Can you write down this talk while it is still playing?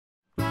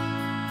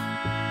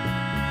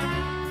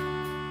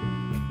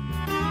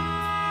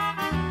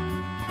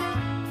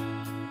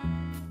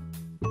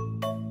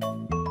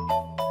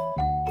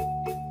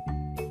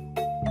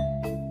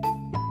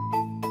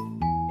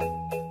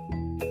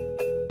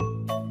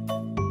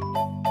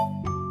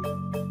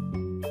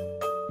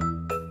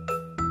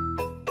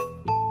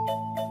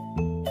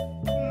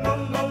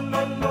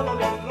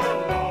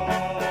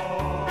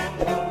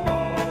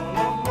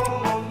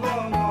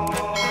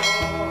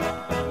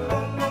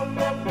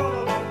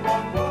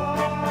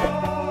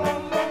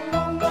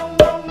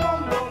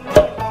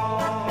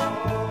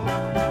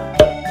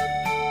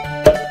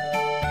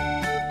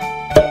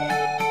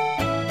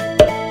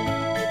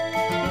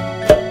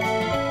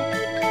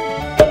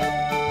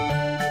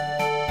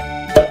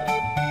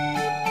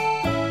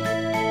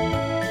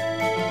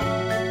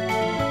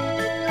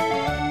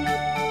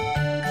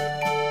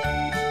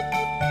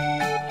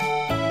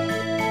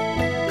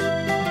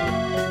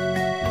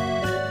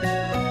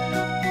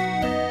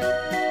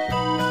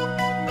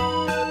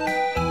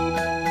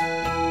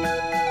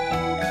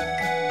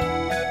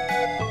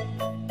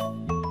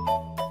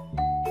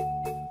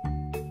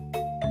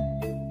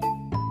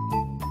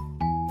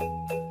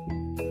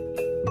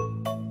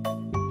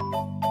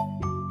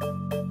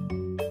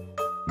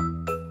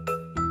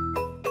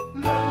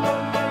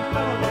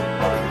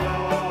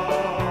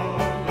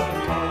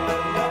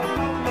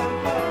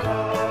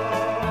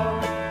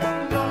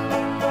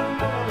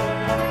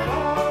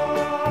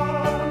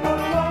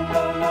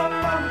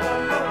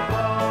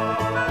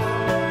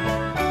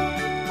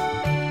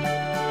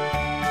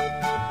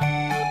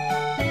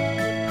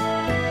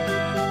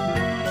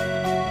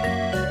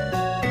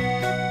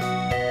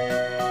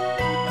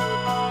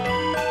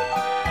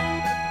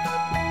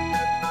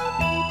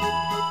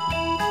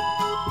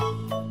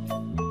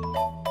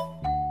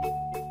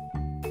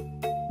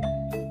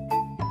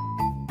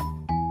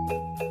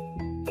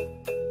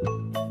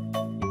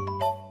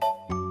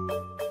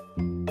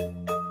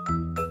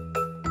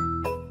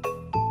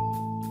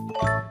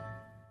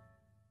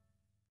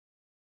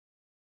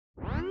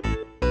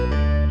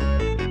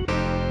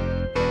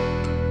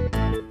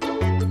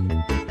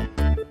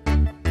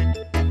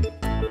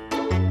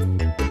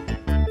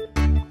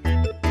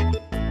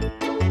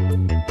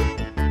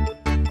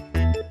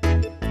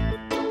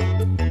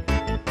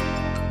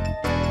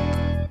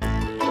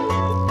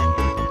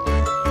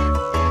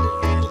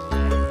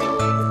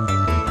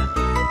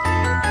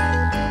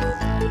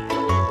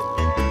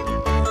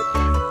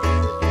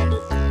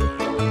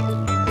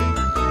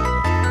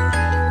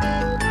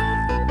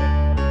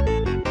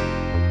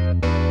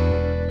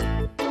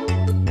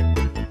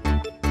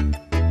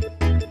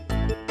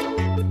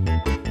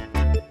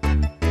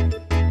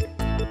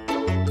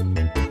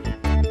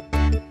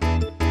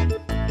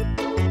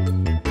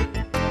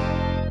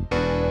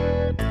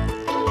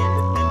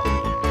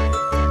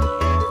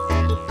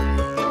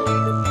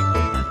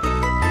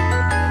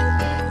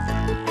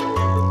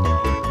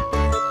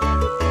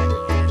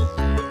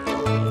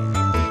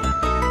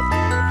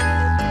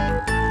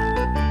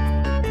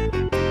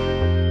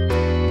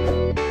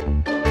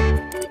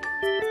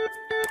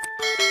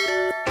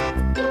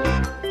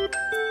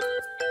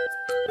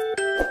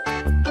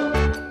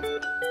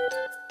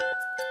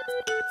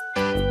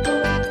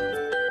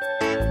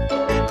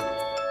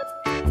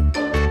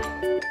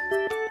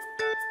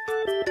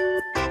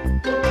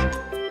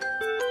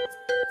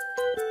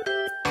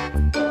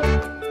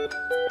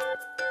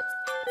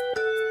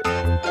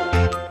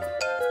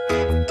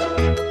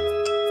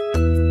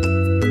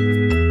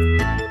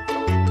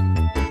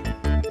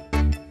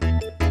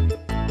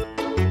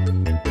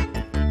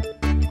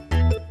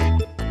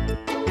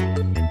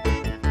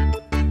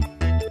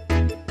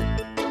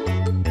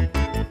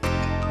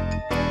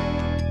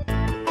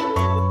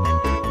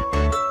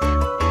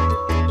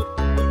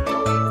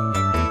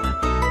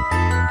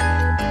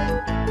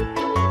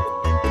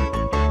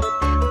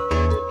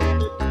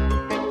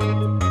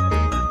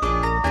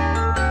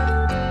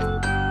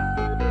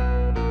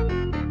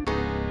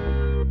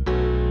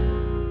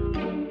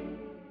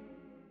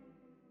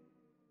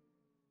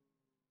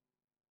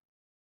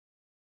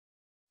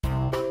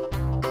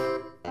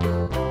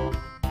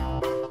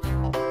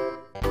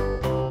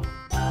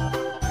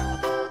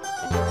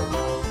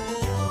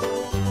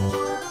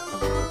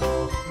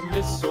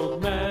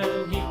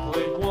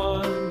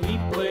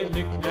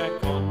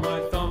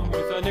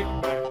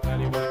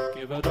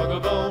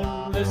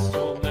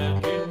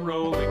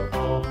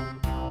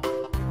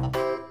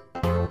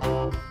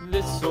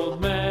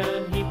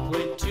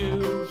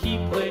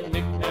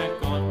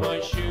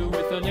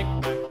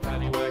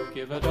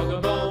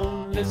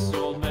This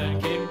old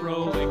man came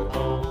rolling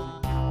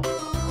home.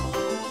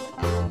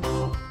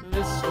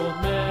 This old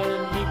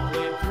man, he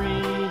played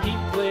three. He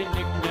played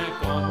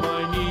knick-knack on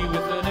my knee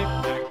with a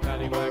knick-knack,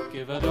 paddywhack,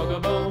 give a dog a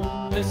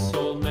bone. This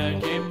old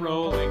man came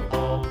rolling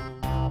home.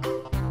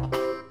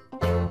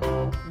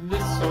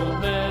 This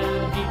old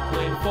man, he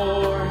played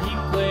four. He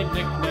played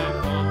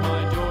knick-knack on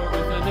my door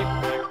with a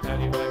knick-knack,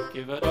 paddywhack,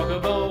 give a dog a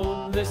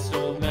bone. This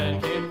old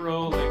man came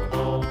rolling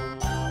home.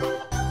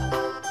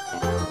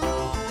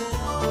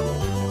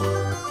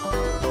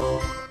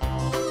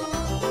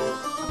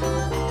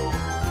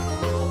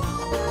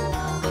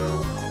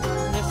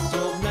 This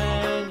old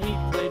man, he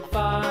played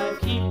five.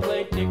 He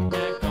played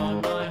knick-knack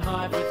on my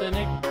hive with a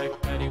knick-knack,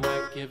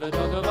 paddywhack, give a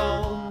dog a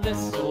bone.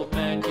 This old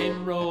man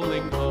came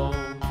rolling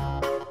home.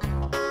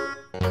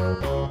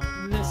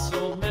 This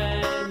old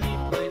man,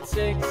 he played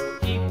six.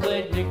 He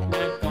played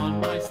knick-knack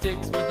on my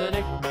sticks with a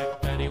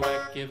knick-knack,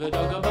 paddywhack, give a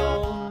dog a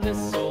bone.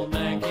 This old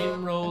man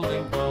came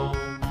rolling home.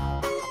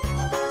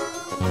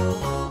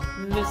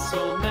 This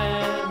old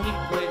man, he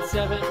played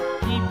seven.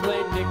 He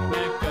played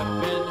knick-knack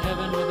up in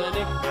heaven with a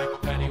knick-knack,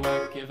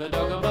 paddywhack, give a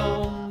dog a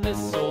bone.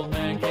 This old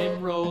man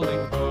came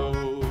rolling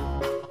home.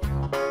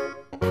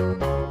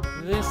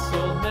 This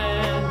old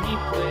man, he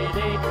played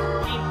eight.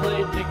 He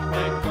played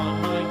knick-knack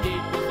on my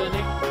gate with a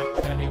knick-knack,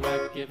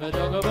 paddywhack, give a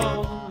dog a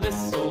bone.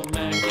 This old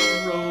man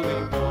came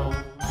rolling home.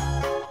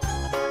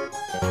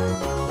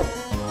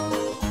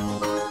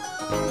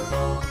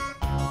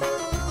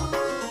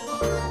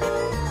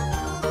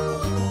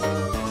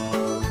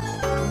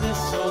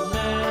 This old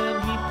man,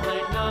 he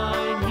played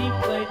nine. He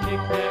played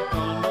knick-knack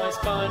on my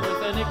spine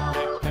with a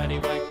knick-knack,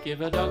 paddywhack,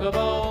 give a dog a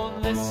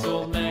bone. This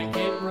old man